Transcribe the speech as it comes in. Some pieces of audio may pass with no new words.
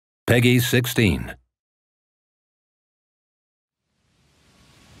Peggy 16.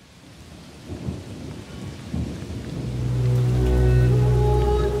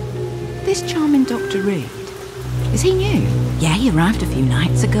 This charming Dr. Reed, is he new? Yeah, he arrived a few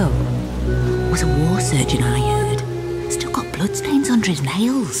nights ago. Was a war surgeon, I heard. Still got bloodstains under his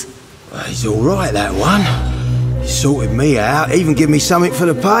nails. Well, he's all right, that one. He sorted me out, even give me something for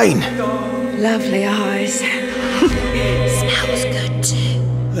the pain. Lovely eyes. Smells good too.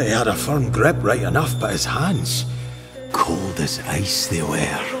 They had a firm grip right enough, but his hands, cold as ice they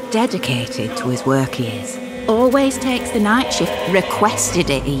were. Dedicated to his work he is. Always takes the night shift, requested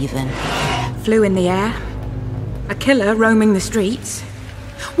it even. Flew in the air. A killer roaming the streets.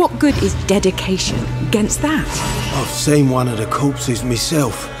 What good is dedication against that? I've seen one of the corpses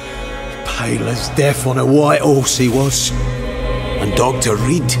myself. Pale as death on a white horse he was. And Dr.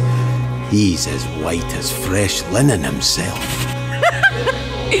 Reed, he's as white as fresh linen himself.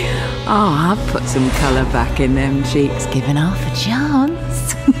 Oh, I've put some colour back in them cheeks. Given half a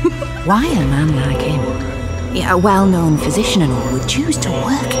chance. Why a man like him, yeah, a well-known physician and all, would choose to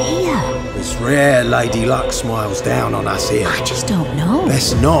work here? It's rare Lady Luck smiles down on us here. I just don't know.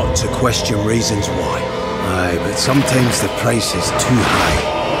 Best not to question reasons why. Aye, but sometimes the price is too high.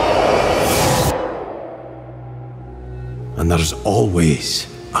 And there's always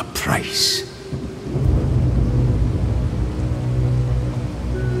a price.